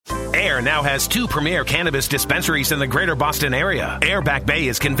Air now has 2 premier cannabis dispensaries in the greater Boston area. Air Back Bay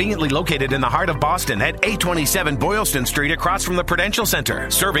is conveniently located in the heart of Boston at 827 Boylston Street across from the Prudential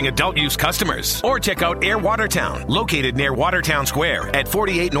Center, serving adult use customers. Or check out Air Watertown, located near Watertown Square at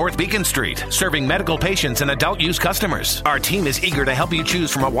 48 North Beacon Street, serving medical patients and adult use customers. Our team is eager to help you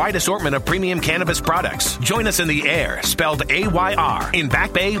choose from a wide assortment of premium cannabis products. Join us in the Air, spelled AYR, in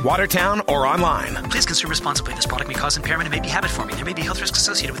Back Bay, Watertown, or online. Please consume responsibly. This product may cause impairment and may be habit-forming. There may be health risks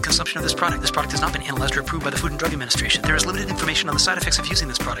associated with consumption of this product. This product has not been analyzed or approved by the Food and Drug Administration. There is limited information on the side effects of using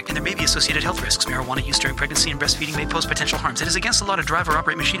this product, and there may be associated health risks. Marijuana use during pregnancy and breastfeeding may pose potential harms. It is against the law to drive or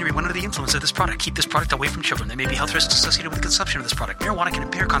operate machinery when under the influence of this product. Keep this product away from children. There may be health risks associated with the consumption of this product. Marijuana can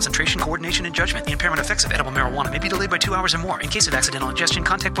impair concentration, coordination, and judgment. The impairment effects of edible marijuana may be delayed by 2 hours or more. In case of accidental ingestion,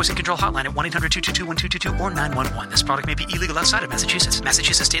 contact Poison Control Hotline at 1-800-222-1222 or 911. This product may be illegal outside of Massachusetts.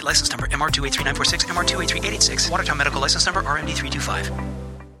 Massachusetts State License Number MR283946, MR283886. Watertown Medical License Number RMD325.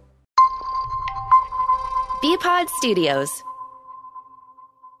 Bpod Studios.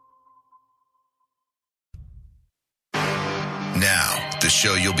 Now, the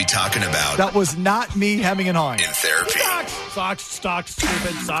show you'll be talking about. That was not me hemming and hawing. In therapy. Stocks,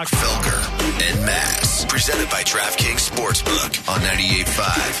 stupid, socks. Felger and Mass. Presented by DraftKings Sportsbook on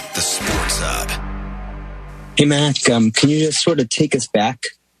 98.5, The Sports Hub. Hey, Mac, can you just sort of take us back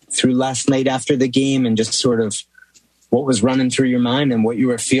through last night after the game and just sort of what was running through your mind and what you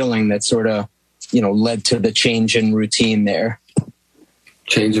were feeling that sort of, led to the change in routine there?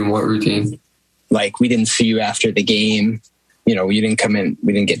 Change in what routine? Like, we didn't see you after the game. You didn't come in.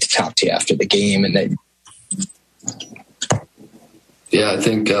 We didn't get to talk to you after the game. And then, yeah, I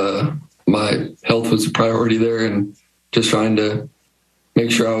think my health was a priority there and just trying to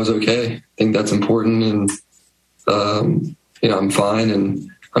make sure I was okay. I think that's important. And, I'm fine and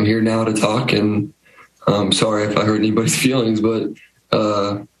I'm here now to talk. And I'm sorry if I hurt anybody's feelings, but,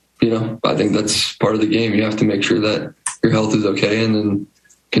 I think that's part of the game. You have to make sure that your health is okay and then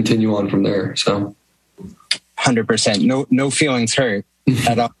continue on from there. So 100%. No feelings hurt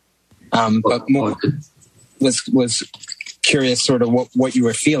at all. But more was curious sort of what you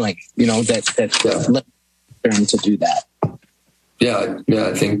were feeling, that led to do that. Yeah.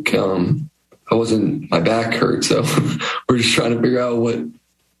 I think my back hurt. So we're just trying to figure out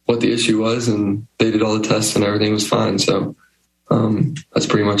what the issue was, and they did all the tests and everything was fine. So that's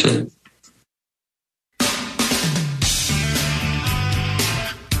pretty much it.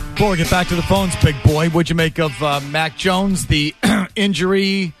 Before we get back to the phones, big boy, what'd you make of Mac Jones, the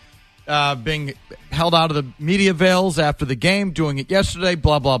injury, being held out of the media veils after the game, doing it yesterday,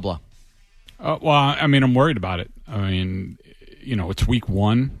 blah, blah, blah? I'm worried about it. It's week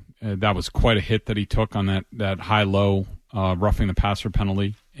 1. That was quite a hit that he took on that high-low roughing the passer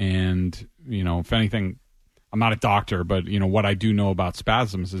penalty. And, if anything, I'm not a doctor, but, what I do know about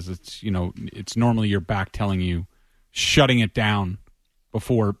spasms is it's normally your back telling you, shutting it down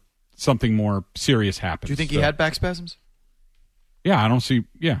before something more serious happens. Do you think he had back spasms? Yeah, I don't see.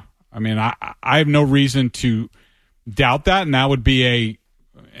 Yeah. I have no reason to doubt that. And that would be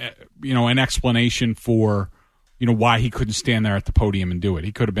an explanation for, why he couldn't stand there at the podium and do it.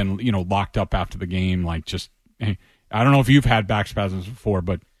 He could have been, locked up after the game. I don't know if you've had back spasms before,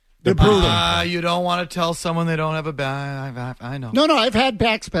 but they're brutal. You don't want to tell someone they don't have a back. I know. No, I've had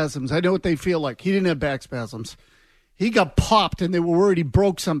back spasms. I know what they feel like. He didn't have back spasms. He got popped, and they were worried he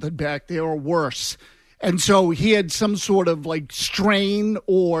broke something back there or worse. And so he had some sort of strain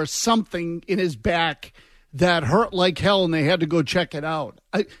or something in his back that hurt like hell, and they had to go check it out.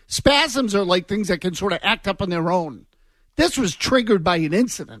 Spasms are like things that can sort of act up on their own. This was triggered by an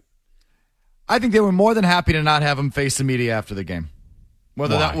incident. I think they were more than happy to not have him face the media after the game,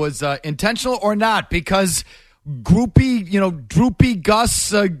 whether that was intentional or not, because droopy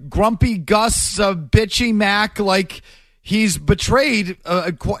Gus, grumpy Gus, bitchy Mac, he's betrayed,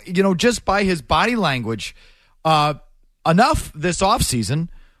 just by his body language enough this offseason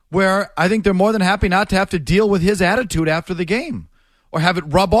where I think they're more than happy not to have to deal with his attitude after the game or have it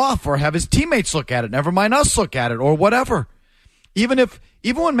rub off or have his teammates look at it, never mind us look at it or whatever. Even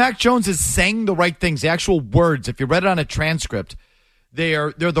when Mac Jones is saying the right things, the actual words, if you read it on a transcript,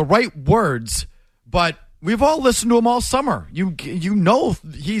 they're the right words, but we've all listened to him all summer. You know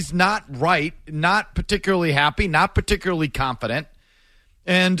he's not right, not particularly happy, not particularly confident.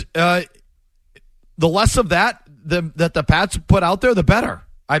 And the less of that the Pats put out there, the better.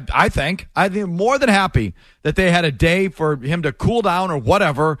 I think. I'd be more than happy that they had a day for him to cool down or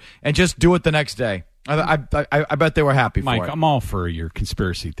whatever and just do it the next day. I bet they were happy for it. Mike, I'm all for your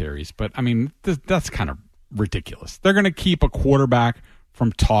conspiracy theories, but, that's kind of ridiculous. They're going to keep a quarterback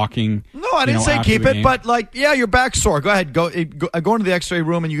from talking. No, I didn't say keep it, but your back's sore. Go ahead. Go into the x-ray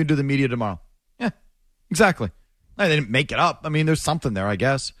room and you can do the media tomorrow. Yeah, exactly. They didn't make it up. I mean, there's something there, I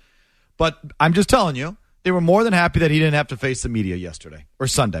guess. But I'm just telling you, they were more than happy that he didn't have to face the media yesterday or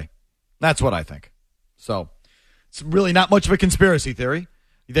Sunday. That's what I think. So it's really not much of a conspiracy theory.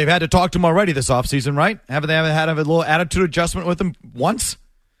 They've had to talk to him already this offseason, right? Haven't they had a little attitude adjustment with him once?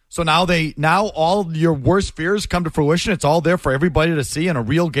 So now all your worst fears come to fruition. It's all there for everybody to see in a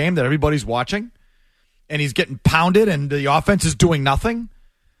real game that everybody's watching. And he's getting pounded and the offense is doing nothing.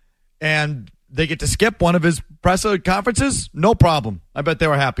 And they get to skip one of his press conferences? No problem. I bet they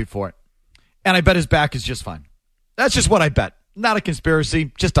were happy for it. And I bet his back is just fine. That's just what I bet. Not a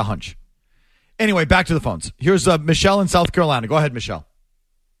conspiracy, just a hunch. Anyway, back to the phones. Here's Michelle in South Carolina. Go ahead, Michelle.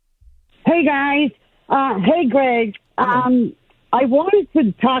 Hey, guys. Hey, Greg. I wanted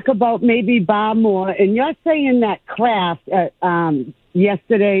to talk about maybe Barmore, and you're saying that Kraft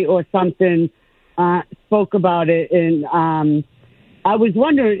yesterday or something spoke about it, and I was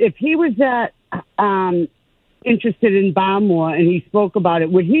wondering if he was that interested in Barmore and he spoke about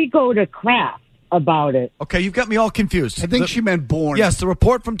it, would he go to Kraft about it? Okay, you've got me all confused. I think she meant Bourne. Yes, the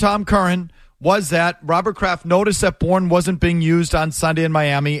report from Tom Curran was that Robert Kraft noticed that Bourne wasn't being used on Sunday in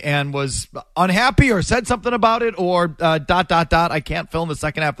Miami and was unhappy or said something about it or ... I can't fill in the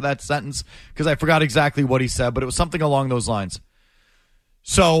second half of that sentence because I forgot exactly what he said, but it was something along those lines.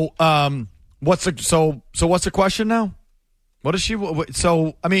 So, what's the question now? What is she?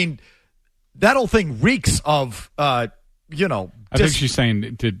 So, I mean, that whole thing reeks of, I think she's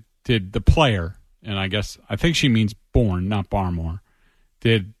saying did the player, and I think she means Bourne, not Barmore.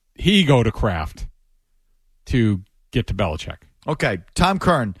 Did he go to Kraft to get to Belichick? Okay, Tom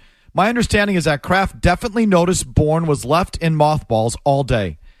Curran. My understanding is that Kraft definitely noticed Bourne was left in mothballs all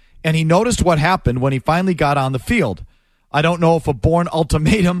day, and he noticed what happened when he finally got on the field. I don't know if a Bourne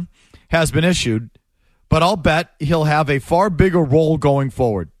ultimatum has been issued, but I'll bet he'll have a far bigger role going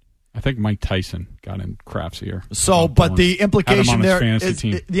forward. I think Mike Tyson got in Kraft's ear. So, but the implication there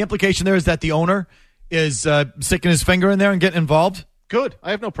is that the owner is sticking his finger in there and getting involved. Good.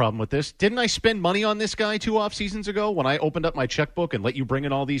 I have no problem with this. Didn't I spend money on this guy 2 off seasons ago when I opened up my checkbook and let you bring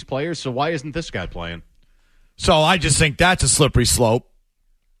in all these players? So why isn't this guy playing? So I just think that's a slippery slope.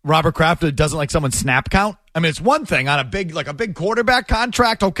 Robert Kraft doesn't like someone's snap count. I mean, it's one thing on a big quarterback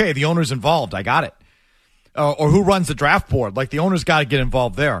contract. Okay, the owner's involved. I got it. Or who runs the draft board? Like the owner's got to get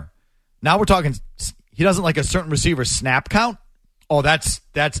involved there. Now we're talking. He doesn't like a certain receiver's snap count. Oh, that's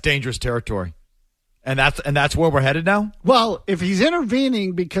dangerous territory. And that's where we're headed now? Well, if he's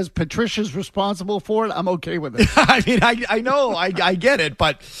intervening because Patricia's responsible for it, I'm okay with it. I mean, I know, I get it,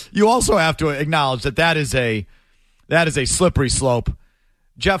 but you also have to acknowledge that is a slippery slope.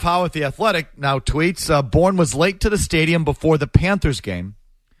 Jeff Howe at The Athletic now tweets, Bourne was late to the stadium before the Panthers game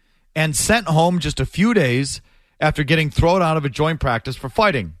and sent home just a few days after getting thrown out of a joint practice for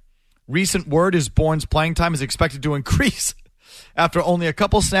fighting. Recent word is Bourne's playing time is expected to increase after only a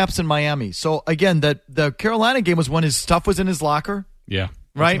couple snaps in Miami. So, again, the Carolina game was when his stuff was in his locker? Yeah.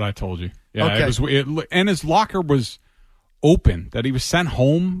 Right? That's what I told you. Yeah, okay. And his locker was open, that he was sent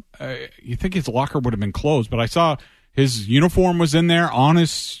home. You think his locker would have been closed, but I saw his uniform was in there on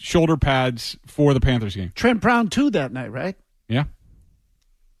his shoulder pads for the Panthers game. Trent Brown, too, that night, right? Yeah.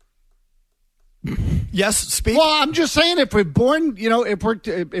 Yes, speak. Well, I'm just saying, if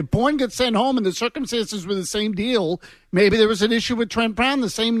Bourne gets sent home and the circumstances were the same deal, maybe there was an issue with Trent Brown the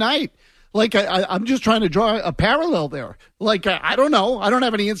same night. Like, I'm just trying to draw a parallel there. Like, I don't know. I don't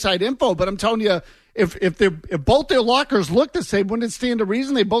have any inside info, but I'm telling you, if both their lockers look the same, wouldn't it stand to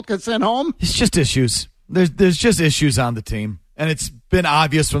reason they both get sent home? It's just issues. There's just issues on the team, and it's been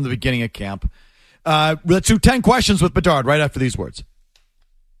obvious from the beginning of camp. Let's do 10 questions with Bedard right after these words.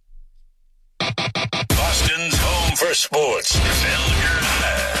 Boston's home for sports. Fill your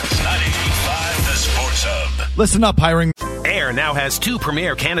hands. 98.5 The Sports Hub. Listen up, hiring. Air now has 2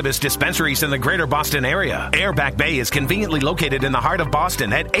 premier cannabis dispensaries in the greater Boston area. Air Back Bay is conveniently located in the heart of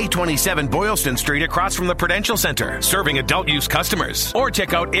Boston at 827 Boylston Street across from the Prudential Center, serving adult use customers. Or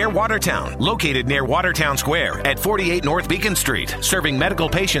check out Air Watertown, located near Watertown Square at 48 North Beacon Street, serving medical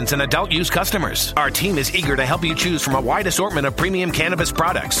patients and adult use customers. Our team is eager to help you choose from a wide assortment of premium cannabis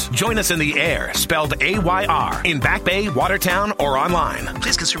products. Join us in the Air, spelled AYR, in Back Bay, Watertown, or online.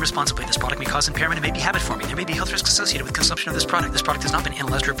 Please consume responsibly. This product may cause impairment and may be habit-forming. There may be health risks associated with consumption of this this product. This product has not been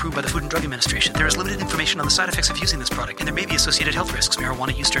analyzed or approved by the Food and Drug Administration. There is limited information on the side effects of using this product, and there may be associated health risks.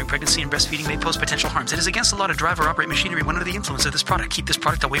 Marijuana use during pregnancy and breastfeeding may pose potential harms. It is against the law to drive or operate machinery when under the influence of this product. Keep this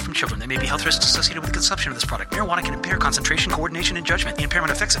product away from children. There may be health risks associated with the consumption of this product. Marijuana can impair concentration, coordination, and judgment. The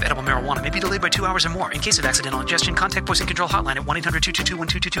impairment effects of edible marijuana may be delayed by 2 hours or more. In case of accidental ingestion, contact Poison Control Hotline at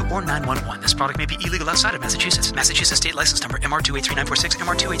 1-800-222-1222 or 911. This product may be illegal outside of Massachusetts. Massachusetts State License Number MR283946,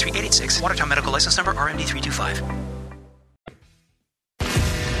 MR283886. Watertown Medical License Number RMD325.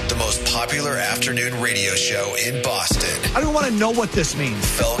 The most popular afternoon radio show in Boston. I don't want to know what this means.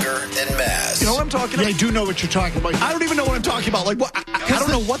 Felger and Maz. You know what I'm talking about? I do know what you're talking about. I don't even know what I'm talking about. Like, what? I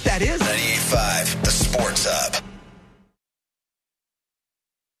don't know what that is. 98.5, the Sports Hub.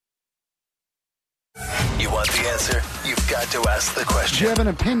 You want the answer? You've got to ask the Do you question. have an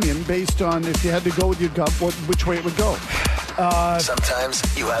opinion based on if you had to go with your gut, which way it would go? Sometimes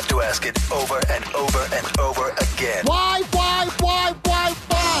you have to ask it over and over and over again. Why?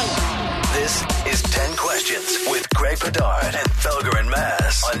 This is 10 Questions with Greg Bedard and Felger and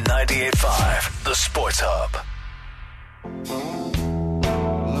Maz on 98.5, the Sports Hub.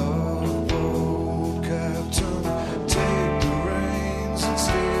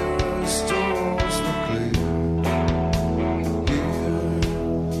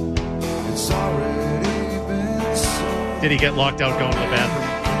 Did he get locked out going to the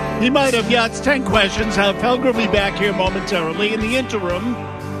bathroom? He might have. Yeah, it's 10 questions. Felger will be back here momentarily. In the interim,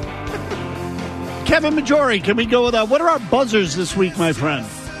 Kevin Majori, can we go with what are our buzzers this week, my friend?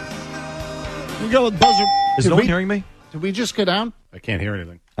 We go with buzzer. Is no one hearing me? Did we just go down? I can't hear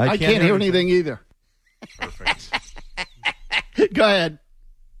anything. I can't hear anything either. Perfect. Go ahead.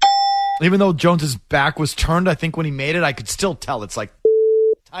 Even though Jones's back was turned, I think when he made it, I could still tell. It's like,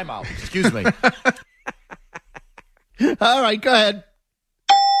 timeout. Excuse me. All right, go ahead.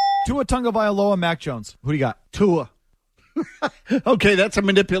 Tua Tagovailoa, Mac Jones. Who do you got? Tua. Okay, that's a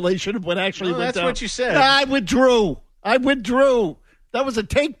manipulation of what actually went that's down. what you said. I withdrew. That was a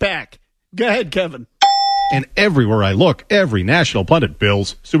take back. Go ahead, Kevin. And everywhere I look, every national pundit,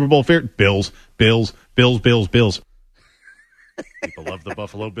 Bills, Super Bowl favorite, Bills. People love the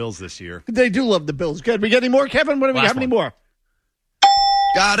Buffalo Bills this year. They do love the Bills. Good. We got any more, Kevin? What do we have? Any more?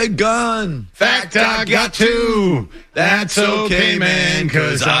 Got a gun. Fact, I got two. That's okay, man,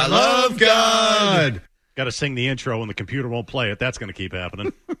 because I love God. Got to sing the intro and the computer won't play it. That's going to keep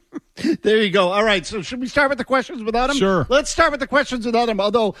happening. There you go. All right, so should we start with the questions without him? Sure. Let's start with the questions without him,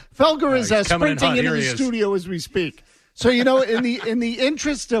 although Felger is sprinting into the studio as we speak. So, in the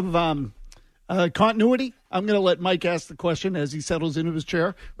interest of continuity, I'm going to let Mike ask the question as he settles into his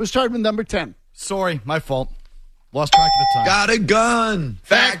chair. We'll start with number 10. Sorry, my fault. Lost track of the time. Got a gun.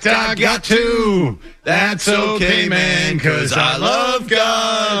 Fact, I got two. That's okay, man, because I love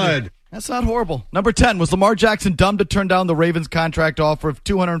God. That's not horrible. Number 10, was Lamar Jackson dumb to turn down the Ravens contract offer of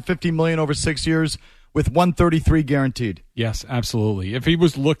 $250 million over 6 years with $133 guaranteed? Yes, absolutely. If he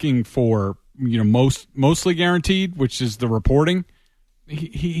was looking for, mostly guaranteed, which is the reporting,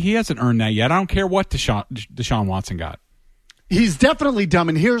 he hasn't earned that yet. I don't care what Deshaun Watson got. He's definitely dumb,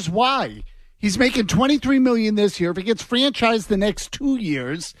 and here's why. He's making $23 million this year. If he gets franchised the next 2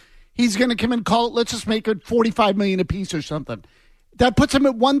 years, he's going to come and call it, let's just make it $45 million apiece or something. That puts him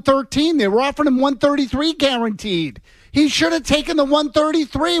at $113. They were offering him $133 guaranteed. He should have taken the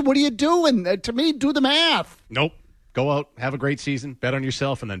 $133. What are you doing? To me, do the math. Nope. Go out, have a great season, bet on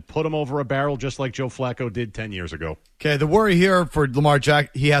yourself, and then put him over a barrel just like Joe Flacco did 10 years ago. Okay, the worry here for Lamar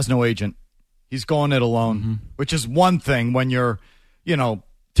Jackson, he has no agent. He's going it alone, which is one thing when you're,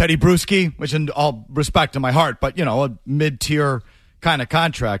 Teddy Bruschi, which in all respect in my heart, but, a mid-tier kind of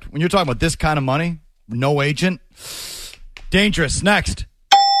contract. When you're talking about this kind of money, no agent, dangerous. Next.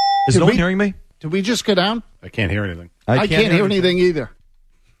 Is no one hearing me? Did we just go down? I can't hear anything. I can't hear anything either.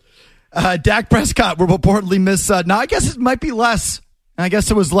 Dak Prescott will reportedly miss. Now, I guess it might be less. I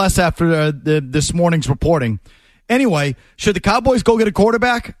guess it was less after this morning's reporting. Anyway, should the Cowboys go get a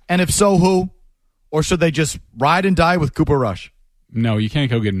quarterback? And if so, who? Or should they just ride and die with Cooper Rush? No, you can't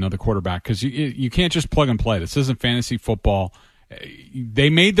go get another quarterback because you can't just plug and play. This isn't fantasy football. They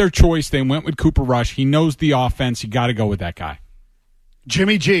made their choice. They went with Cooper Rush. He knows the offense. You got to go with that guy.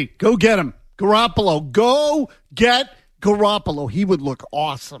 Jimmy G, go get him. Garoppolo, go get Garoppolo. He would look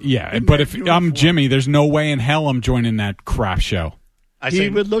awesome. Yeah, but if I'm Jimmy, there's no way in hell I'm joining that crap show. He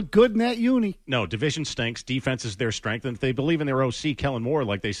would look good in that uni. No, division stinks. Defense is their strength. And if they believe in their OC, Kellen Moore,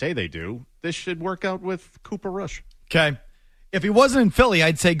 like they say they do, this should work out with Cooper Rush. Okay. If he wasn't in Philly,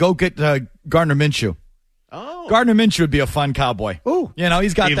 I'd say go get Gardner Minshew. Oh. Gardner Minshew would be a fun cowboy. Ooh.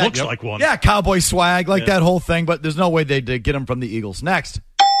 He's got he that. He looks like one. Yeah, cowboy swag, that whole thing, but there's no way they'd get him from the Eagles. Next.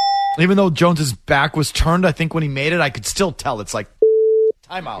 Even though Jones's back was turned, I think when he made it, I could still tell. It's like,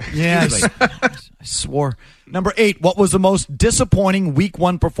 timeout. Yes. I swore. Number 8, what was the most disappointing week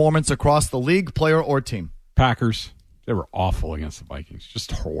 1 performance across the league, player or team? Packers. They were awful against the Vikings.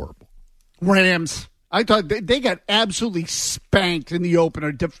 Just horrible. Rams. I thought they got absolutely spanked in the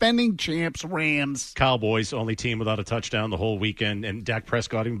opener. Defending champs, Rams. Cowboys, only team without a touchdown the whole weekend. And Dak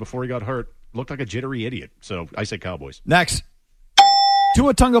Prescott, even before he got hurt, looked like a jittery idiot. So I say Cowboys. Next.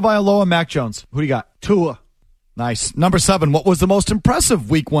 Tua Tagovailoa, Mac Jones. Who do you got? Tua. Nice. Number 7, what was the most impressive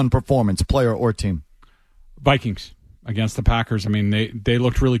week 1 performance, player or team? Vikings against the Packers. I mean, they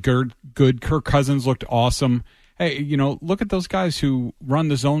looked really good. Kirk Cousins looked awesome. Hey, look at those guys who run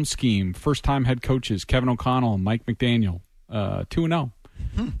the zone scheme. First-time head coaches, Kevin O'Connell and Mike McDaniel, 2-0.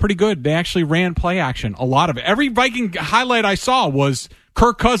 Pretty good. They actually ran play action. A lot of it. Every Viking highlight I saw was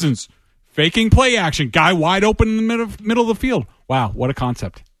Kirk Cousins faking play action. Guy wide open in the middle of the field. Wow, what a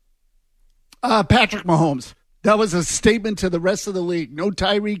concept. Patrick Mahomes. That was a statement to the rest of the league. No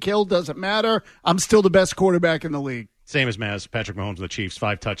Tyreek Hill, doesn't matter. I'm still the best quarterback in the league. Same as Maz. Patrick Mahomes and the Chiefs,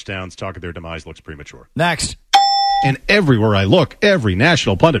 5 touchdowns. Talk of their demise looks premature. Next. And everywhere I look, every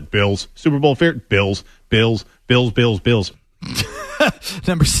national pundit, Bills, Super Bowl favorite, Bills.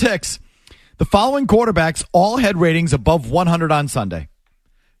 Number 6. The following quarterbacks all had ratings above 100 on Sunday.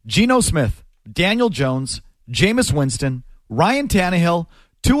 Geno Smith, Daniel Jones, Jameis Winston, Ryan Tannehill,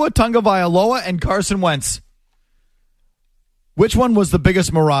 Tua Tagovailoa, and Carson Wentz. Which one was the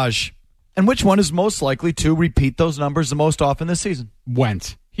biggest mirage? And which one is most likely to repeat those numbers the most often this season?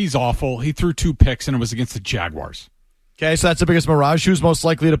 Wentz. He's awful. He threw 2 picks, and it was against the Jaguars. Okay, so that's the biggest mirage. Who's most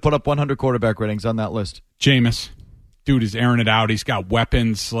likely to put up 100 quarterback ratings on that list? Jameis. Dude is airing it out. He's got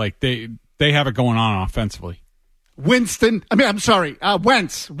weapons. Like, they have it going on offensively. Wentz. Wentz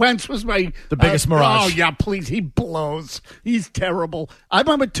was my... The biggest mirage. Oh, yeah, please. He blows. He's terrible. I'm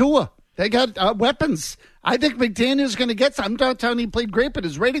on with Tua. They got weapons. I think McDaniel's going to get some. I'm not telling you he played great, but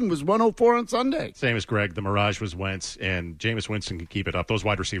his rating was 104 on Sunday. Same as Greg. The mirage was Wentz, and Jameis Winston can keep it up. Those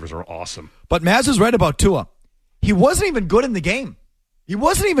wide receivers are awesome. But Maz is right about Tua. He wasn't even good in the game. He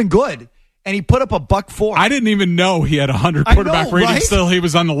wasn't even good, and he put up a $104. I didn't even know he had 100 quarterback rating. Right? Still, he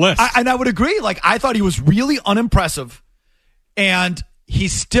was on the list. And I would agree. Like, I thought he was really unimpressive, and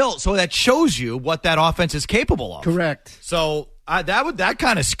he's still. So that shows you what that offense is capable of. Correct. So that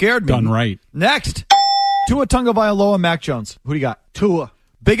kind of scared me. Done right. Next, Tua Tagovailoa, Mac Jones. Who do you got? Tua.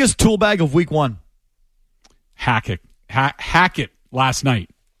 Biggest tool bag of week 1. Hackett last night.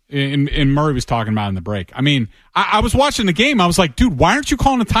 And Murray was talking about it in the break. I mean, I was watching the game. I was like, dude, why aren't you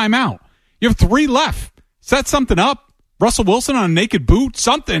calling a timeout? You have 3 left. Set something up. Russell Wilson on a naked boot,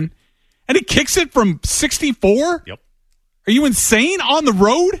 something. And he kicks it from 64? Yep. Are you insane? On the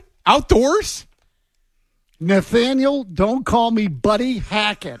road? Outdoors? Nathaniel, don't call me Buddy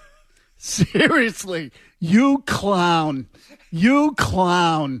Hackett. Seriously. You clown.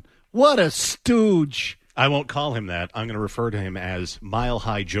 What a stooge. I won't call him that. I'm going to refer to him as Mile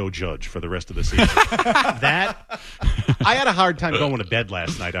High Joe Judge for the rest of the season. I had a hard time going to bed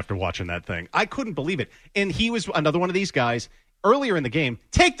last night after watching that thing. I couldn't believe it. And he was another one of these guys. Earlier in the game,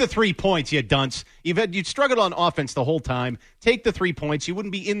 take the 3 points, you dunce. You'd struggled on offense the whole time. Take the 3 points. You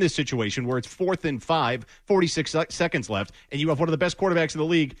wouldn't be in this situation where it's 4th and 5, 46 seconds left, and you have one of the best quarterbacks in the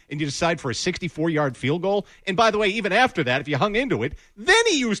league, and you decide for a 64-yard field goal. And by the way, even after that, if you hung into it, then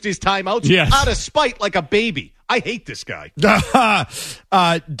he used his timeouts out of spite like a baby. I hate this guy.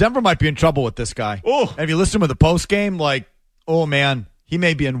 Denver might be in trouble with this guy. Oh. And if you listen to the post game, like, oh man, he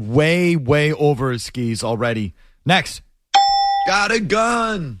may be in way, way over his skis already. Next. Got a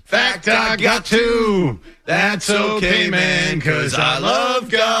gun. Fact, I got 2. That's okay, man, because I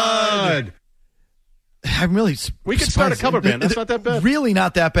love God. I'm really We could start a cover band. That's not that bad. Really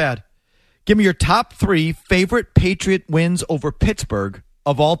not that bad. Give me your top 3 favorite Patriot wins over Pittsburgh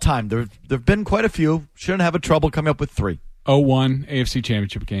of all time. There have been quite a few. Shouldn't have a trouble coming up with 3. 01 AFC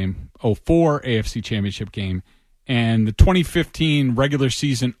Championship game, 04 AFC Championship game, and the 2015 regular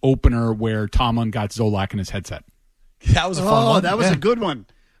season opener where Tomlin got Zolak in his headset. That was a fun one. That was a good one.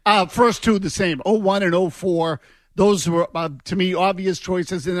 First 2 the same, 01 and 04. Those were, to me, obvious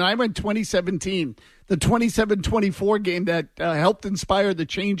choices. And then I went 2017, the 27-24 game that helped inspire the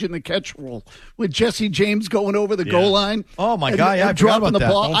change in the catch rule with Jesse James going over the goal line. Oh, my God. Yeah, I dropping the that.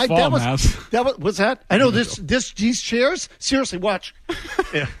 ball. Was that? I know these chairs. Seriously, watch.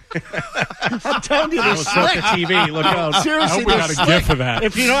 I'm telling you, they're slick. The TV. Look out. Seriously, I hope we got a gif of that.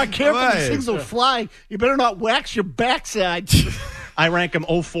 If you're not careful, these things will fly. You better not wax your backside. I rank him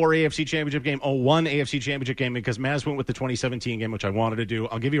 04 AFC Championship game, 01 AFC Championship game because Maz went with the 2017 game, which I wanted to do.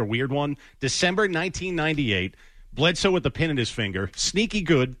 I'll give you a weird one. December 1998, Bledsoe with the pin in his finger, sneaky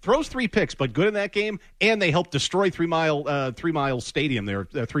good, throws 3 picks, but good in that game, and they helped destroy 3 Mile Stadium there,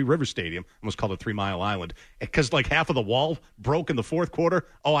 3 River Stadium, almost called it 3 Mile Island, because like half of the wall broke in the fourth quarter.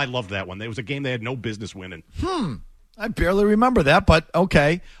 Oh, I loved that one. It was a game they had no business winning. I barely remember that, but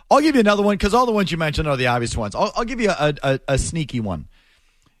okay. I'll give you another one because all the ones you mentioned are the obvious ones. I'll give you a sneaky one.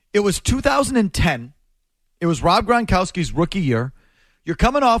 It was 2010. It was Rob Gronkowski's rookie year. You're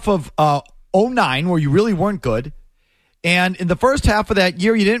coming off of 2009 where you really weren't good. And in the first half of that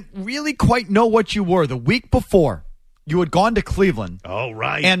year, you didn't really quite know what you were. The week before, you had gone to Cleveland. Oh,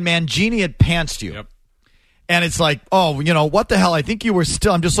 right. And Mangini had pantsed you. Yep. And it's like, oh, you know, what the hell? I think you were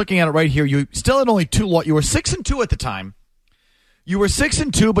still, I'm just looking at it right here. You still had only 2 losses. You were 6-2 at the time. You were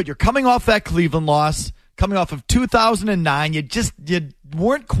 6-2, but you're coming off that Cleveland loss, coming off of 2009. You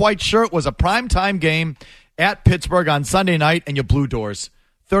weren't quite sure it was a primetime game at Pittsburgh on Sunday night, and you blew doors.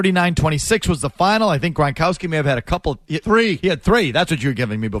 39-26 was the final. I think Gronkowski may have had a couple. 3. He had 3. That's what you were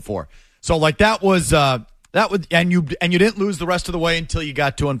giving me before. So like that was, and you didn't lose the rest of the way until you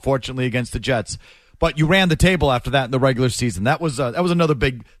got to, unfortunately, against the Jets. But you ran the table after that in the regular season. That was another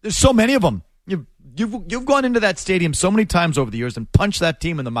big. There's so many of them. You've gone into that stadium so many times over the years and punched that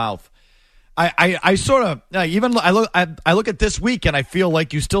team in the mouth. I sort of even I look at this week and I feel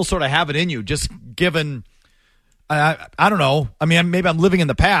like you still sort of have it in you. Just given. I don't know. I mean, maybe I'm living in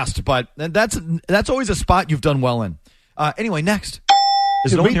the past, but that's always a spot you've done well in. Anyway, next.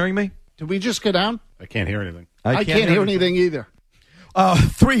 Is no one hearing me? Did we just go down? I can't hear anything. I can't hear anything either.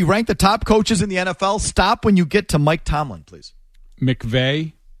 3, rank the top coaches in the NFL. Stop when you get to Mike Tomlin, please.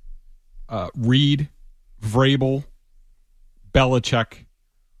 McVay, Reed, Vrabel, Belichick,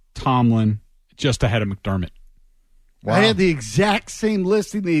 Tomlin, just ahead of McDermott. Wow. I had the exact same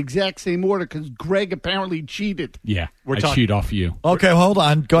list in the exact same order because Greg apparently cheated. Yeah, I cheat off you. Okay, hold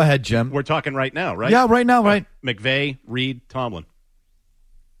on. Go ahead, Jim. We're talking right now, right? Yeah, right now, right. McVay, Reed, Tomlin.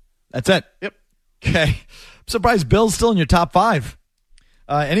 That's it. Yep. Okay. I'm surprised Bill's still in your top 5.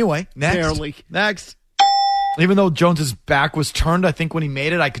 Anyway, next. Barely. Next. Even though Jones's back was turned, I think when he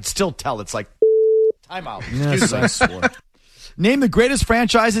made it, I could still tell. It's like, timeout. Yes, I swore. Name the greatest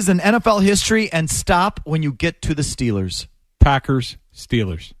franchises in NFL history and stop when you get to the Steelers. Packers,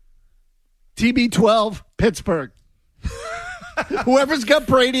 Steelers. TB12, Pittsburgh. Whoever's got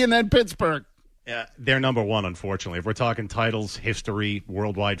Brady and then Pittsburgh. Yeah, they're number 1, unfortunately. If we're talking titles, history,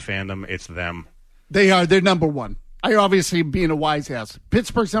 worldwide fandom, it's them. They are. They're number 1. I obviously am being a wise ass.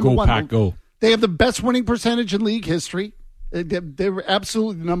 Pittsburgh's number 1. Go, Pack, go. They have the best winning percentage in league history. They're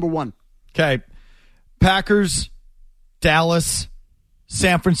absolutely number 1. Okay. Packers, Dallas,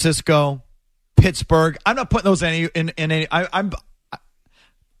 San Francisco, Pittsburgh. I'm not putting those in any. I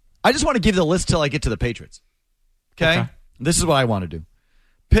just want to give the list till I get to the Patriots. Okay? This is what I want to do.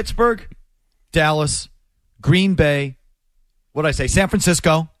 Pittsburgh, Dallas, Green Bay. What did I say? San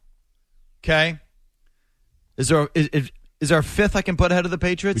Francisco. Okay. Is there a 5th I can put ahead of the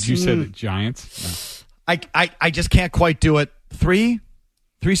Patriots? Would you say the Giants? No. I just can't quite do it. 3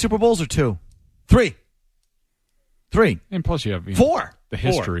 Super Bowls or 2? 3. And plus you have 4. The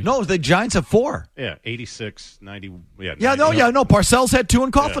history. No, the Giants have 4. Yeah, 86, 90. Yeah, no. Parcells had 2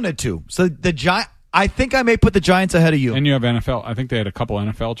 and Coughlin had 2. So I think I may put the Giants ahead of you. And you have NFL. I think they had a couple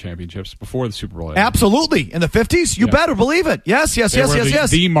NFL championships before the Super Bowl. Absolutely. In the 50s? You better believe it. Yes.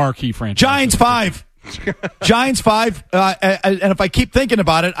 The marquee franchise. Giants 5. Giants 5. And if I keep thinking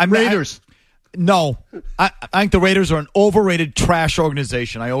about it, Raiders. No. I think the Raiders are an overrated trash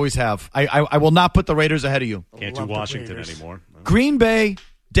organization. I always have. I will not put the Raiders ahead of you. Can't do Washington anymore. Green Bay,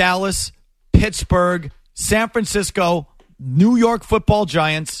 Dallas, Pittsburgh, San Francisco, New York Football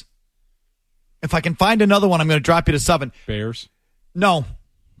Giants. If I can find another one, I'm going to drop you to 7. Bears? No.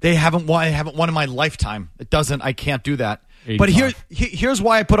 They haven't won. I haven't won in my lifetime. I can't do that. 85. But here's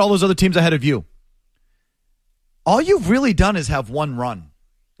why I put all those other teams ahead of you. All you've really done is have one run.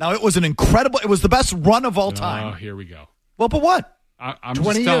 Now, it was the best run of all time. Oh, here we go. Well, but what? I'm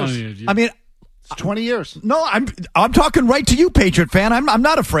 20 just telling years. you. I mean, it's 20 years. No, I'm talking right to you, Patriot fan. I'm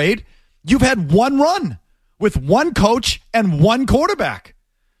not afraid. You've had one run with one coach and one quarterback.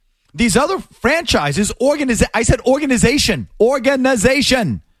 These other franchises, I said organization. All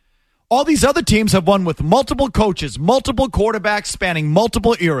these other teams have won with multiple coaches, multiple quarterbacks spanning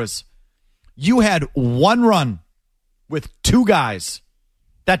multiple eras. You had one run with 2 guys.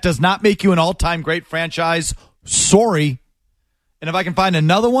 That does not make you an all-time great franchise. Sorry. And if I can find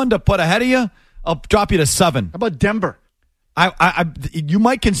another one to put ahead of you, I'll drop you to 7. How about Denver? You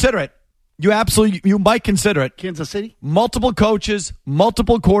might consider it. You might consider it. Kansas City? Multiple coaches,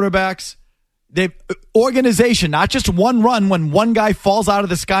 multiple quarterbacks. Organization, not just one run when one guy falls out of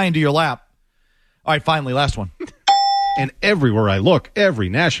the sky into your lap. All right, finally, last one. And everywhere I look, every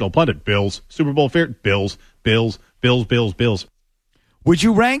national pundit, Bills, Super Bowl favorite, Bills, Bills, Bills, Bills, Bills. Would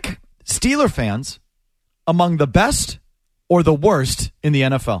you rank Steeler fans among the best or the worst in the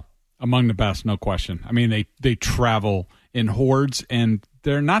NFL? Among the best, no question. I mean, they travel in hordes, and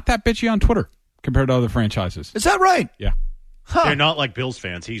they're not that bitchy on Twitter compared to other franchises. Is that right? Yeah. Huh. They're not like Bills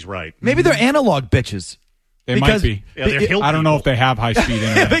fans. He's right. Maybe they're analog bitches. They might be. Yeah, they're hill I don't know if they have high speed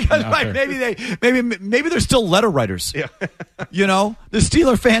internet. Because out right, there. maybe they're still letter writers. Yeah. You know, the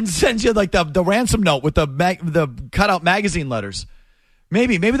Steeler fans send you like the ransom note with the cutout magazine letters.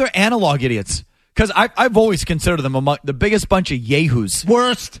 Maybe they're analog idiots. Because I've always considered them among the biggest bunch of yahoos.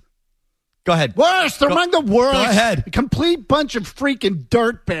 Worst. Go ahead. Worst. They're among the worst. Go ahead. A complete bunch of freaking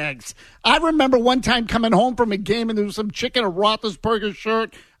dirtbags. I remember one time coming home from a game and there was some chick in a Roethlisberger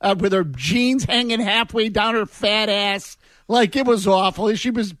shirt with her jeans hanging halfway down her fat ass. Like, it was awful.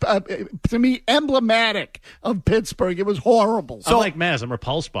 She was, to me, emblematic of Pittsburgh. It was horrible. So, I'm like Maz, I'm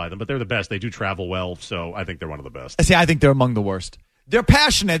repulsed by them, but they're the best. They do travel well, so I think they're one of the best. See, I think they're among the worst. They're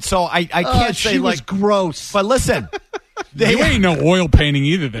passionate, so I can't say she like was gross. But listen, You ain't no oil painting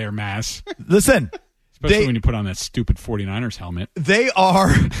either there, Mass. Listen. Especially when you put on that stupid 49ers helmet. They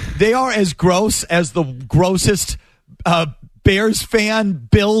are as gross as the grossest Bears fan,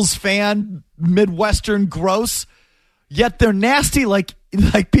 Bills fan, Midwestern gross. Yet they're nasty like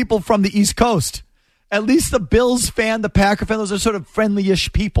people from the East Coast. At least the Bills fan, the Packer fan, those are sort of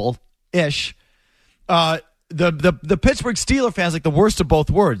friendly-ish people-ish. The Pittsburgh Steeler fans like the worst of both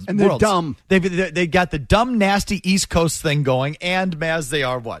worlds. And they're dumb. They got the dumb, nasty East Coast thing going, and Maz, they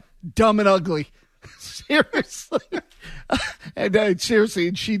are what? Dumb and ugly. Seriously. And seriously,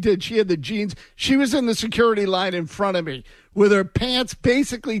 and she did. She had the jeans. She was in the security line in front of me with her pants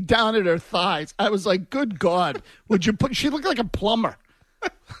basically down at her thighs. I was like, good God. Would you put? She looked like a plumber.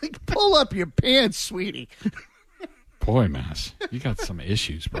 Like, pull up your pants, sweetie. Boy, Mass, you got some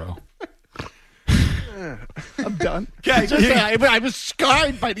issues, bro. I'm done. Okay, I was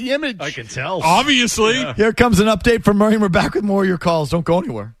scarred by the image. I can tell. Obviously. Yeah. Here comes an update from Murray. We're back with more of your calls. Don't go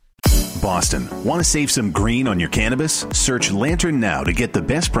anywhere. Boston, want to save some green on your cannabis? Search Lantern now to get the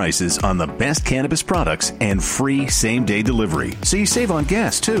best prices on the best cannabis products and free same-day delivery. So you save on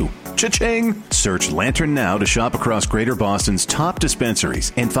gas, too. Cha-ching! Search Lantern now to shop across Greater Boston's top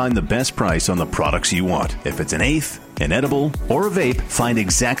dispensaries and find the best price on the products you want. If it's an eighth, an edible, or a vape, find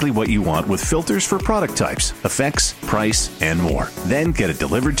exactly what you want with filters for product types, effects, price, and more. Then get it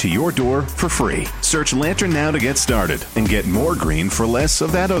delivered to your door for free. Search Lantern now to get started and get more green for less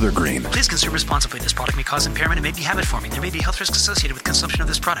of that other green. Please consume responsibly. This product may cause impairment and may be habit-forming. There may be health risks associated with consumption of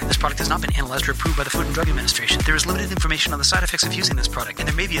this product. This product has not been analyzed or approved by the Food and Drug Administration. There is limited information on the side effects of using this product, and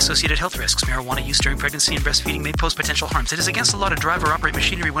there may be associated health risks. Marijuana use during pregnancy and breastfeeding may pose potential harms. It is against the law to drive or operate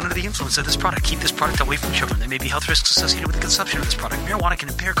machinery when under the influence of this product. Keep this product away from children. There may be health risks associated with the consumption of this product. Marijuana can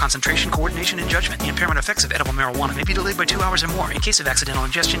impair concentration, coordination, and judgment. The impairment effects of edible marijuana may be delayed by 2 hours or more. In case of accidental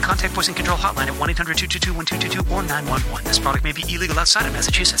ingestion, contact Poison Control Hotline at 1-800-222-1222 or 911. This product may be illegal outside of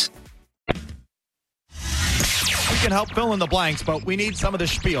Massachusetts. We can help fill in the blanks, but we need some of the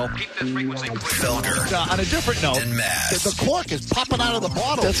spiel. Felger. On a different note, And Mass. The cork is popping out of the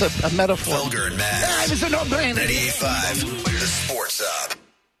bottle. That's a metaphor. Felger and Mass. It's a no-brainer. 98.5. The Sports Hub.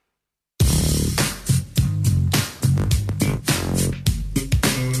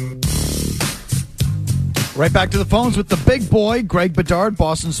 right back to the phones with the big boy, Greg Bedard,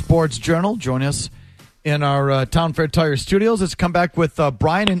 Boston Sports Journal. Join us in our Town Fair Tire studios. Let's come back with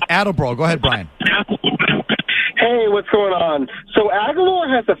Brian in Attleboro. Go ahead, Brian. Hey, what's going on? So Aguilar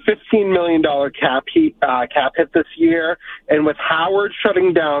has a $15 million cap hit this year, and with Howard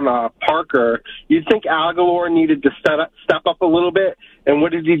shutting down Parker, you'd think Aguilar needed to step up a little bit. And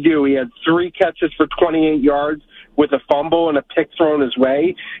what did he do? He had 3 catches for 28 yards with a fumble and a pick thrown his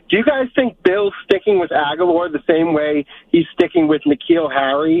way. Do you guys think Bill's sticking with Aguilar the same way he's sticking with N'Keal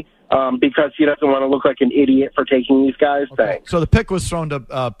Harry? Because he doesn't want to look like an idiot for taking these guys. Okay. Thanks. So the pick was thrown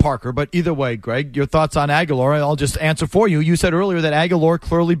to Parker, but either way, Greg, your thoughts on Aguilar, I'll just answer for you. You said earlier that Aguilar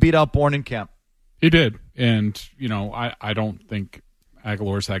clearly beat out Bourne in camp. He did, and, you know, I don't think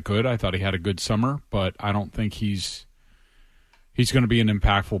Aguilar's that good. I thought he had a good summer, but I don't think he's going to be an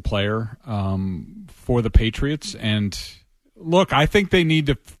impactful player for the Patriots. And, look, I think they need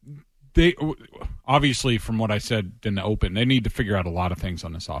to obviously, from what I said in the open, they need to figure out a lot of things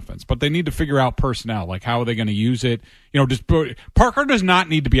on this offense. But they need to figure out personnel, like how are they going to use it? You know, Parker does not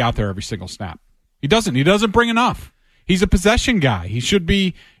need to be out there every single snap. He doesn't. He doesn't bring enough. He's a possession guy. He should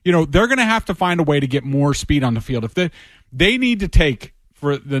be, you know, they're going to have to find a way to get more speed on the field. If they need to take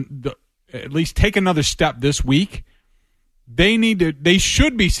for at least take another step this week, they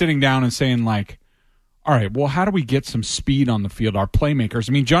should be sitting down and saying, like, all right, well, how do we get some speed on the field, our playmakers?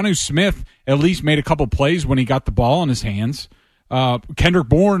 I mean, Jonnu Smith at least made a couple plays when he got the ball in his hands. Kendrick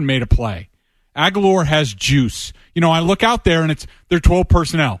Bourne made a play. Aguilar has juice. I look out there, and they're 12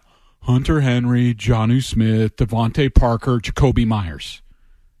 personnel. Hunter Henry, Jonnu Smith, Devontae Parker, Jacoby Myers.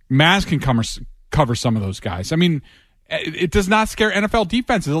 Maz can cover some of those guys. I mean, it does not scare NFL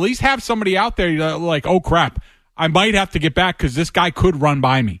defenses. At least have somebody out there like, oh, crap, I might have to get back because this guy could run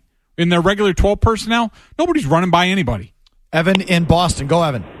by me. In their regular 12 personnel, nobody's running by anybody. Evan in Boston. Go,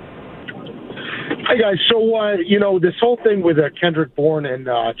 Evan. Hi, guys. So, this whole thing with Kendrick Bourne and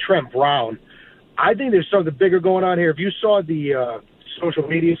Trent Brown, I think there's something bigger going on here. If you saw the social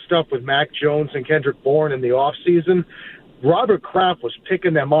media stuff with Mac Jones and Kendrick Bourne in the offseason, Robert Kraft was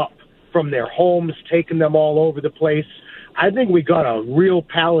picking them up from their homes, taking them all over the place. I think we got a real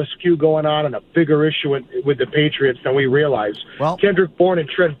palace queue going on and a bigger issue with the Patriots than we realize. Well, Kendrick Bourne and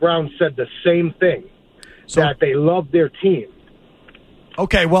Trent Brown said the same thing, that they love their team.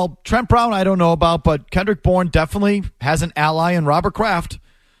 Okay, well, Trent Brown I don't know about, but Kendrick Bourne definitely has an ally in Robert Kraft.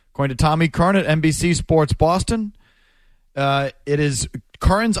 According to Tommy Kern at NBC Sports Boston, it is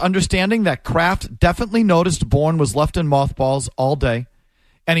Kern's understanding that Kraft definitely noticed Bourne was left in mothballs all day.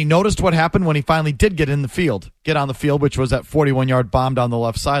 And he noticed what happened when he finally did get on the field, which was that 41-yard bomb down the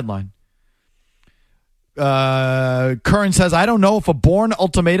left sideline. Kern says, I don't know if a Bourne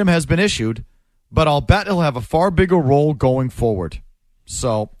ultimatum has been issued, but I'll bet he'll have a far bigger role going forward.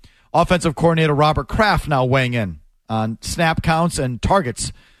 So, offensive coordinator Robert Kraft now weighing in on snap counts and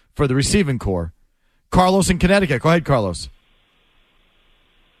targets for the receiving corps. Carlos in Connecticut. Go ahead, Carlos.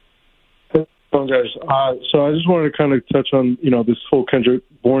 Guys. So I just wanted to kind of touch on, this whole Kendrick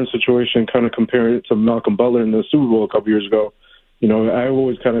Bourne situation, kind of comparing it to Malcolm Butler in the Super Bowl a couple years ago. I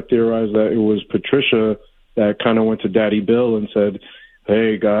always kind of theorized that it was Patricia that kind of went to Daddy Bill and said,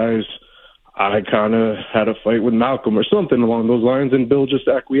 hey, guys, I kind of had a fight with Malcolm or something along those lines, and Bill just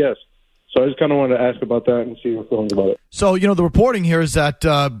acquiesced. So I just kind of wanted to ask about that and see your feelings about it. So, the reporting here is that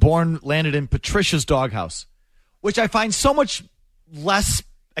Bourne landed in Patricia's doghouse, which I find so much less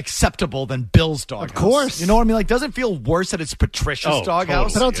acceptable than Bill's doghouse. Of course. You know what I mean? Like, doesn't it feel worse that it's Patricia's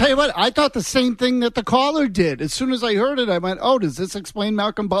doghouse? But I'll tell you what, I thought the same thing that the caller did. As soon as I heard it, I went, oh, does this explain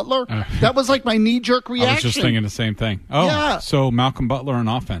Malcolm Butler? That was like my knee-jerk reaction. I was just thinking the same thing. Oh, yeah. So Malcolm Butler on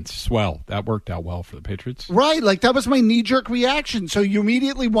offense. Swell. That worked out well for the Patriots. Right. Like, that was my knee-jerk reaction. So you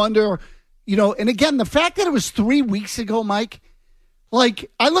immediately wonder, and again, the fact that it was 3 weeks ago, Mike,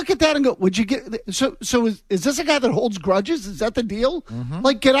 like, I look at that and go, would you get – so is this a guy that holds grudges? Is that the deal? Mm-hmm.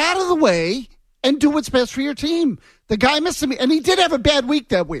 Like, get out of the way and do what's best for your team. The guy missed him, and he did have a bad week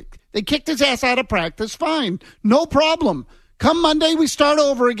that week. They kicked his ass out of practice. Fine. No problem. Come Monday, we start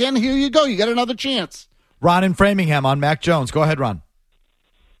over again. Here you go. You got another chance. Ron in Framingham on Mac Jones. Go ahead, Ron.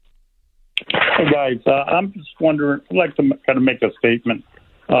 Hey, guys. I'm just wondering, I'd like to kind of make a statement.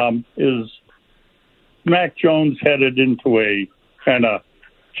 Is Mac Jones headed into a kind of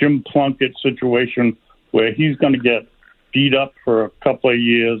Jim Plunkett situation where he's going to get beat up for a couple of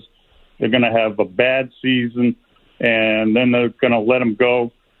years? They're going to have a bad season, and then they're going to let him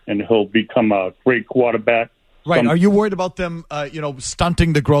go, and he'll become a great quarterback. Right. Are you worried about them,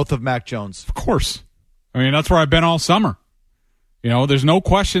 stunting the growth of Mac Jones? Of course. I mean, that's where I've been all summer. There's no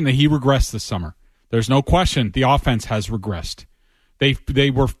question that he regressed this summer. There's no question the offense has regressed. They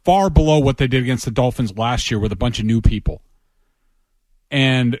were far below what they did against the Dolphins last year with a bunch of new people.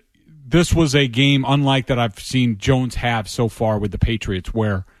 And this was a game unlike that I've seen Jones have so far with the Patriots,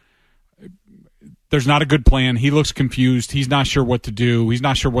 where there's not a good plan. He looks confused. He's not sure what to do. He's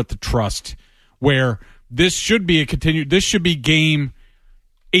not sure what to trust. Where this should be this should be game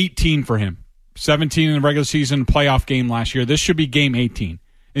 18 for him. 17 in the regular season, playoff game last year. This should be game 18.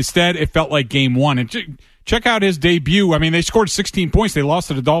 Instead, it felt like game 1. And check out his debut. I mean, they scored 16 points. They lost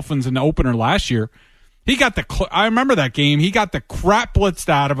to the Dolphins in the opener last year. I remember that game. He got the crap blitzed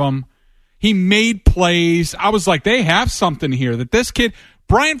out of him. He made plays. I was like, they have something here. That this kid,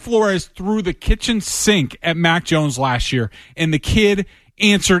 Brian Flores, threw the kitchen sink at Mac Jones last year, and the kid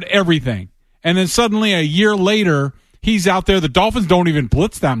answered everything. And then suddenly, a year later, he's out there. The Dolphins don't even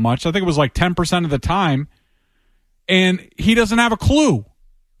blitz that much. I think it was like 10% of the time. And he doesn't have a clue.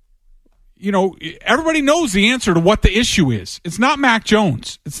 Everybody knows the answer to what the issue is. It's not Mac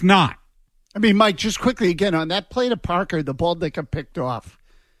Jones. It's not. I mean, Mike, just quickly again, on that play to Parker, the ball that got picked off,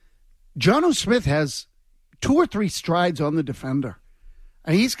 Jonnu Smith has 2 or 3 strides on the defender.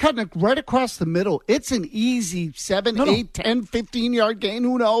 And he's cutting it right across the middle. It's an easy 7, 8, 10, 15-yard gain.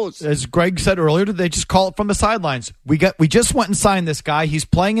 Who knows? As Greg said earlier, they just call it from the sidelines. We just went and signed this guy. He's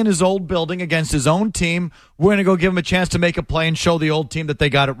playing in his old building against his own team. We're going to go give him a chance to make a play and show the old team that they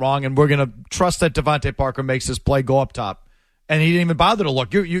got it wrong, and we're going to trust that Devontae Parker makes this play go up top. And he didn't even bother to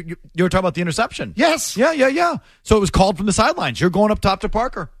look. You were talking about the interception. Yes. Yeah. So it was called from the sidelines. You're going up top to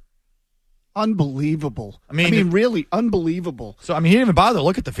Parker. Unbelievable. I mean, really unbelievable. So, he didn't even bother to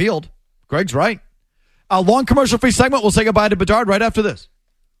look at the field. Greg's right. A long commercial-free segment. We'll say goodbye to Bedard right after this.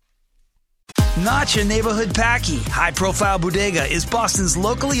 Not your neighborhood packy. High-profile bodega is Boston's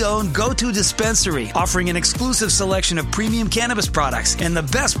locally owned go-to dispensary, offering an exclusive selection of premium cannabis products and the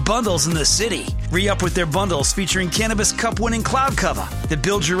best bundles in the city. Re-up with their bundles featuring Cannabis Cup-winning Cloud Cover, the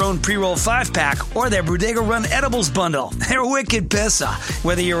Build Your Own Pre-Roll 5-pack, or their Bodega Run Edibles bundle. They're wicked pissa.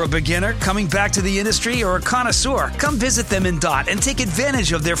 Whether you're a beginner coming back to the industry or a connoisseur, come visit them in Dot and take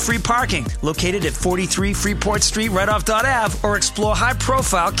advantage of their free parking, located at 43 Freeport Street right off Dot Ave, or explore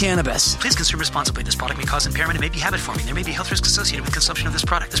high-profile cannabis. Please consume responsibly. This product may cause impairment and may be habit-forming. There may be health risks associated with consumption of this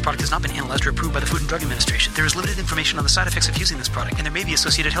product. This product has not been analyzed or approved by the Food and Drug Administration. There is limited information on the side effects of using this product, and there may be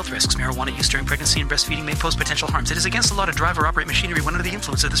associated health risks. Marijuana use during pregnancy and breastfeeding may pose potential harms. It is against the law to drive or operate machinery when under the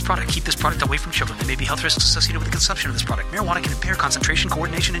influence of this product. Keep this product away from children. There may be health risks associated with the consumption of this product. Marijuana can impair concentration,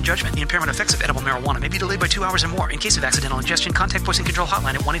 coordination, and judgment. The impairment effects of edible marijuana may be delayed by 2 hours or more. In case of accidental ingestion, contact Poison Control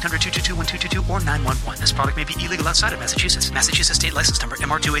Hotline at 1-800-222-1222 or 911. This product may be illegal outside of Massachusetts. Massachusetts State License Number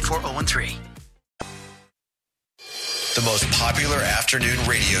MR284013. The most popular afternoon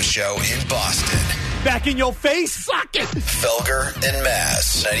radio show in Boston. Back in your face, suck it! Felger and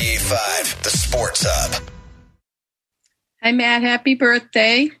Mass, 98.5, the Sports Hub. Hi, Matt. Happy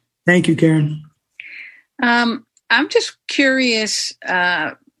birthday. Thank you, Karen. I'm just curious.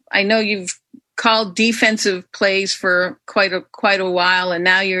 I know you've called defensive plays for quite a while, and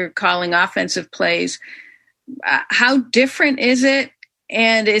now you're calling offensive plays. How different is it?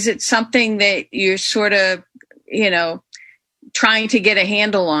 And is it something that you're sort of trying to get a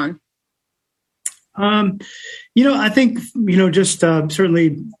handle on? I think, just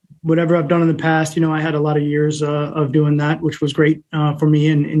certainly whatever I've done in the past, I had a lot of years of doing that, which was great for me.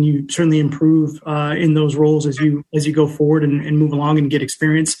 And you certainly improve in those roles as you go forward and move along and get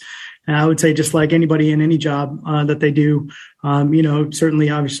experience. And I would say just like anybody in any job that they do, certainly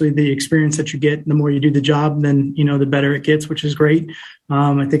obviously the experience that you get, the more you do the job, then, the better it gets, which is great.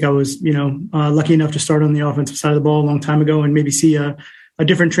 I think I was, lucky enough to start on the offensive side of the ball a long time ago and maybe see a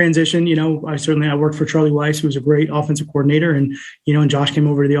different transition. I worked for Charlie Weiss, who was a great offensive coordinator, and Josh came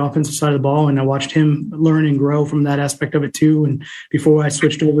over to the offensive side of the ball, and I watched him learn and grow from that aspect of it too. And before I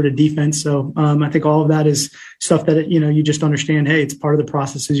switched over to defense. So I think all of that is stuff that, you just understand, hey, it's part of the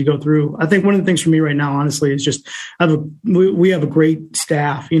process as you go through. I think one of the things for me right now, honestly, is just we have a great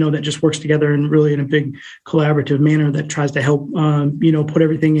staff, that just works together and really in a big collaborative manner that tries to help, put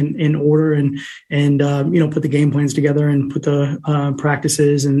everything in order and put the game plans together and put the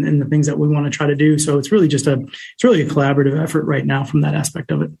practices and the things that we want to try to do. So it's really just a collaborative effort right now from that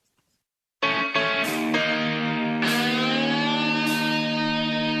aspect of it.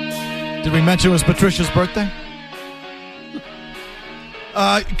 Did we mention it was Patricia's birthday?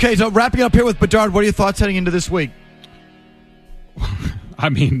 Okay, so wrapping up here with Bedard, what are your thoughts heading into this week?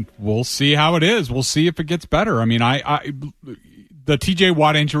 We'll see how it is. We'll see if it gets better. The TJ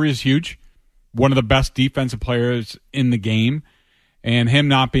Watt injury is huge. One of the best defensive players in the game. And him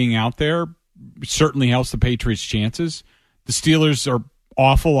not being out there certainly helps the Patriots' chances. The Steelers are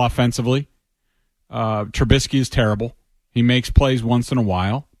awful offensively. Trubisky is terrible. He makes plays once in a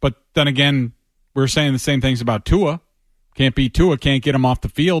while. But then again, we're saying the same things about Tua. Can't beat Tua, can't get him off the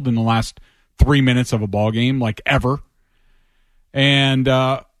field in the last 3 minutes of a ball game, like ever. And,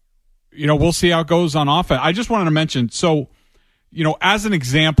 we'll see how it goes on offense. I just wanted to mention, as an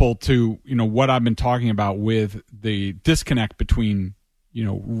example to, what I've been talking about with the disconnect between,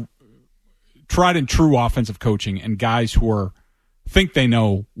 tried and true offensive coaching and guys who think they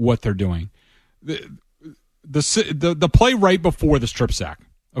know what they're doing. The play right before the strip sack,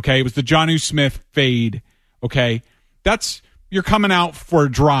 okay, it was the Jonnu Smith fade, okay? You're coming out for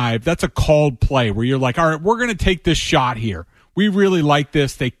a drive. That's a called play where you're like, all right, we're going to take this shot here. We really like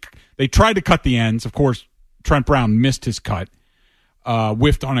this. They tried to cut the ends. Of course, Trent Brown missed his cut,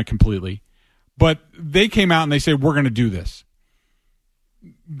 whiffed on it completely. But they came out and they said, we're going to do this.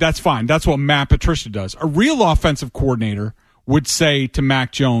 That's fine. That's what Matt Patricia does. A real offensive coordinator would say to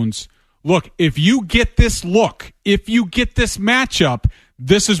Mac Jones, look, if you get this look, if you get this matchup,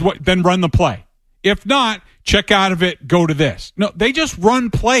 this is what, then run the play. If not, check out of it, go to this. No, they just run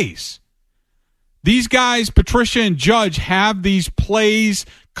plays. These guys, Patricia and Judge, have these plays,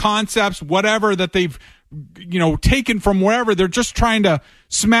 concepts, whatever that they've, taken from wherever. They're just trying to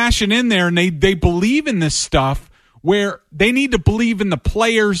smash it in there, and they believe in this stuff where they need to believe in the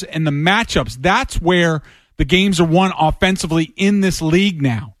players and the matchups. That's where the games are won offensively in this league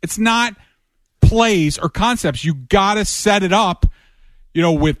now. It's not plays or concepts. You got to set it up,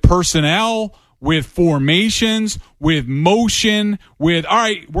 with personnel, with formations, with motion, with, all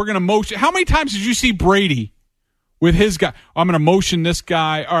right, we're going to motion. How many times did you see Brady with his guy? I'm going to motion this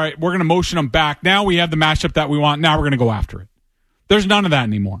guy. All right, we're going to motion him back. Now we have the matchup that we want. Now we're going to go after it. There's none of that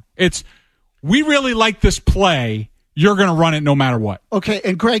anymore. It's, we really like this play. You're going to run it no matter what. Okay,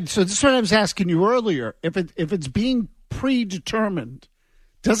 and Greg, so this is what I was asking you earlier. If it's being predetermined,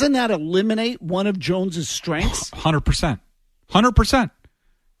 doesn't that eliminate one of Jones's strengths? 100%. 100%.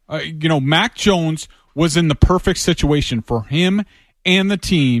 Mac Jones was in the perfect situation for him and the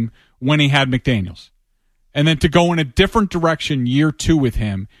team when he had McDaniels. And then to go in a different direction year 2 with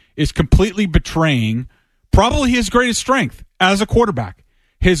him is completely betraying probably his greatest strength as a quarterback.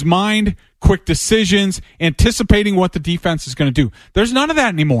 His mind, quick decisions, anticipating what the defense is going to do. There's none of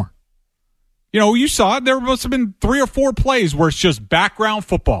that anymore. You saw it. There must have been 3 or 4 plays where it's just background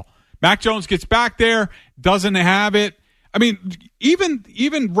football. Mac Jones gets back there, doesn't have it. I mean,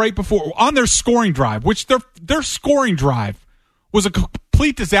 even right before, on their scoring drive, which their scoring drive was a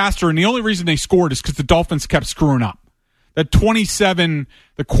complete disaster, and the only reason they scored is because the Dolphins kept screwing up. That 27,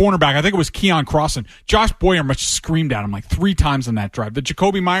 the cornerback, I think it was Keon Crossan. Josh Boyer must have screamed at him like 3 times on that drive. The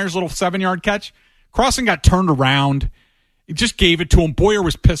Jacoby Myers little 7-yard catch, Crossan got turned around. He just gave it to him. Boyer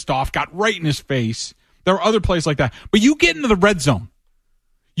was pissed off, got right in his face. There were other plays like that. But you get into the red zone.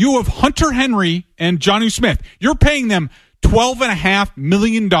 You have Hunter Henry and Jonnu Smith. You're paying them $12.5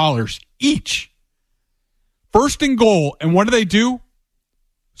 million each. First and goal, and what do?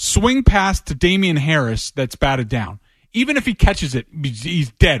 Swing pass to Damian Harris that's batted down. Even if he catches it,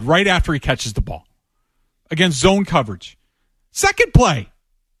 he's dead right after he catches the ball. Against zone coverage. Second play.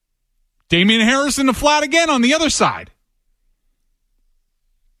 Damian Harris in the flat again on the other side.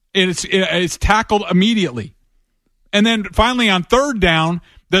 It's tackled immediately. And then finally on third down,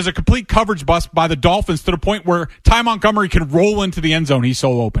 there's a complete coverage bust by the Dolphins to the point where Ty Montgomery can roll into the end zone. He's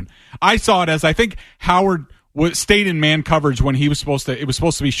so open. I saw it as I think Howard stayed in man coverage when it was supposed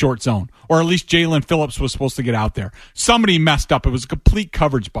to be short zone, or at least Jalen Phillips was supposed to get out there. Somebody messed up. It was a complete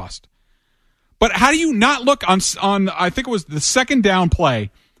coverage bust. But how do you not look on I think it was the second down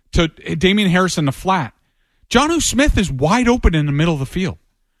play to Damian Harris in the flat? Jonnu Smith is wide open in the middle of the field.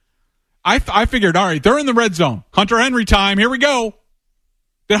 I figured, all right, they're in the red zone. Hunter Henry time. Here we go.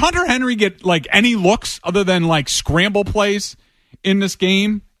 Did Hunter Henry get like any looks other than like scramble plays in this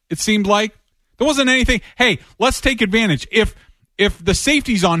game? It seemed like there wasn't anything. Hey, let's take advantage. If the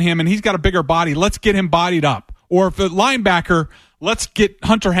safety's on him and he's got a bigger body, let's get him bodied up. Or if the linebacker, let's get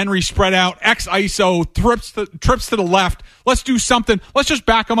Hunter Henry spread out, X ISO, trips to the left. Let's do something. Let's just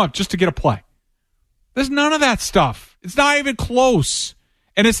back him up just to get a play. There's none of that stuff. It's not even close.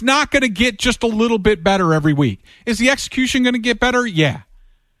 And it's not going to get just a little bit better every week. Is the execution going to get better? Yeah.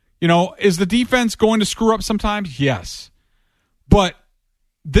 Is the defense going to screw up sometimes? Yes. But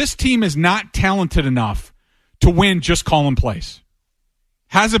this team is not talented enough to win just calling plays.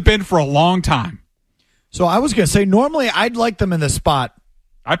 Hasn't been for a long time. So I was going to say, normally I'd like them in this spot.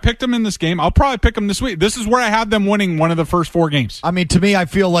 I picked them in this game. I'll probably pick them this week. This is where I have them winning one of the first 4 games. I mean, to me, I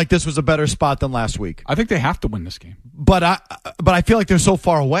feel like this was a better spot than last week. I think they have to win this game. But I feel like they're so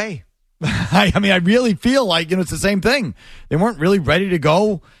far away. I mean, I really feel like, it's the same thing. They weren't really ready to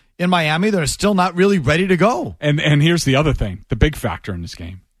go in Miami. They're still not really ready to go. And here's the other thing, the big factor in this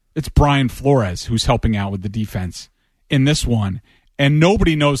game. It's Brian Flores who's helping out with the defense in this one. And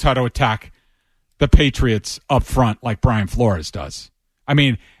nobody knows how to attack the Patriots up front like Brian Flores does. I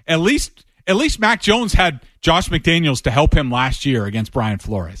mean, at least Mac Jones had Josh McDaniels to help him last year against Brian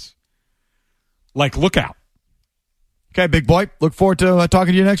Flores. Like, look out. Okay, big boy. Look forward to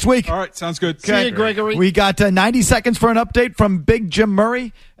talking to you next week. All right, sounds good. Okay. See you, Gregory. We got 90 seconds for an update from Big Jim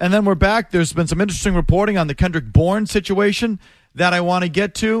Murray, and then we're back. There's been some interesting reporting on the Kendrick Bourne situation that I want to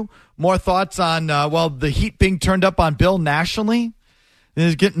get to. More thoughts on, the heat being turned up on Bill nationally.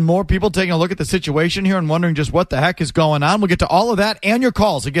 There's getting more people taking a look at the situation here and wondering just what the heck is going on. We'll get to all of that and your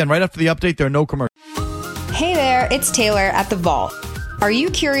calls. Again, right after the update, there are no commercials. Hey there, it's Taylor at The Vault. Are you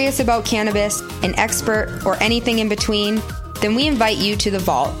curious about cannabis, an expert, or anything in between? Then we invite you to The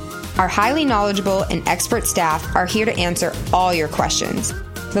Vault. Our highly knowledgeable and expert staff are here to answer all your questions.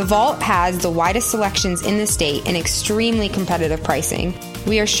 The Vault has the widest selections in the state and extremely competitive pricing.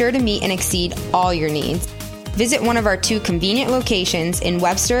 We are sure to meet and exceed all your needs. Visit one of our 2 convenient locations in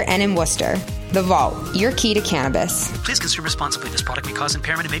Webster and in Worcester. The Vault, your key to cannabis. Please consume responsibly. This product may cause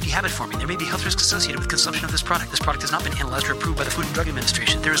impairment and may be habit-forming. There may be health risks associated with consumption of this product. This product has not been analyzed or approved by the Food and Drug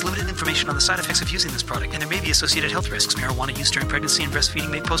Administration. There is limited information on the side effects of using this product, and there may be associated health risks. Marijuana use during pregnancy and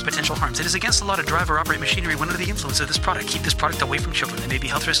breastfeeding may pose potential harms. It is against the law to drive or operate machinery when under the influence of this product. Keep this product away from children. There may be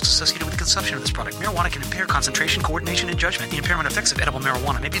health risks associated with the consumption of this product. Marijuana can impair concentration, coordination, and judgment. The impairment effects of edible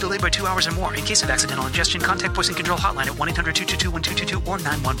marijuana may be delayed by 2 hours or more. In case of accidental ingestion, contact Poison Control Hotline at 1-800-222-1222 or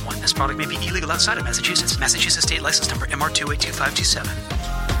 911. This product may be illegal outside of Massachusetts. Massachusetts State License Number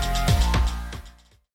MR2825527.